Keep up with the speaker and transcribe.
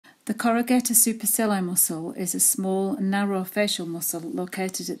The Corrugator Supercilii muscle is a small, narrow facial muscle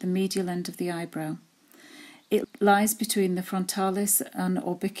located at the medial end of the eyebrow. It lies between the frontalis and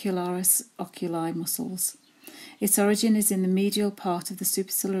orbicularis oculi muscles. Its origin is in the medial part of the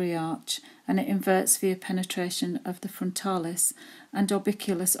superciliary arch, and it inverts via penetration of the frontalis and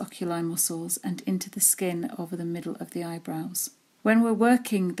orbicularis oculi muscles and into the skin over the middle of the eyebrows. When we're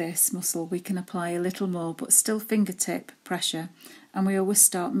working this muscle, we can apply a little more but still fingertip pressure, and we always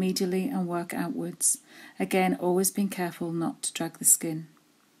start medially and work outwards. Again, always being careful not to drag the skin.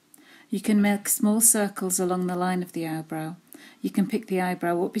 You can make small circles along the line of the eyebrow. You can pick the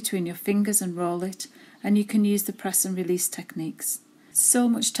eyebrow up between your fingers and roll it, and you can use the press and release techniques. So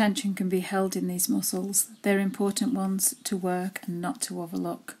much tension can be held in these muscles. They're important ones to work and not to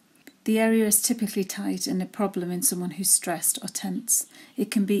overlook. The area is typically tight and a problem in someone who's stressed or tense.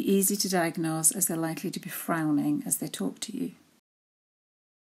 It can be easy to diagnose as they're likely to be frowning as they talk to you.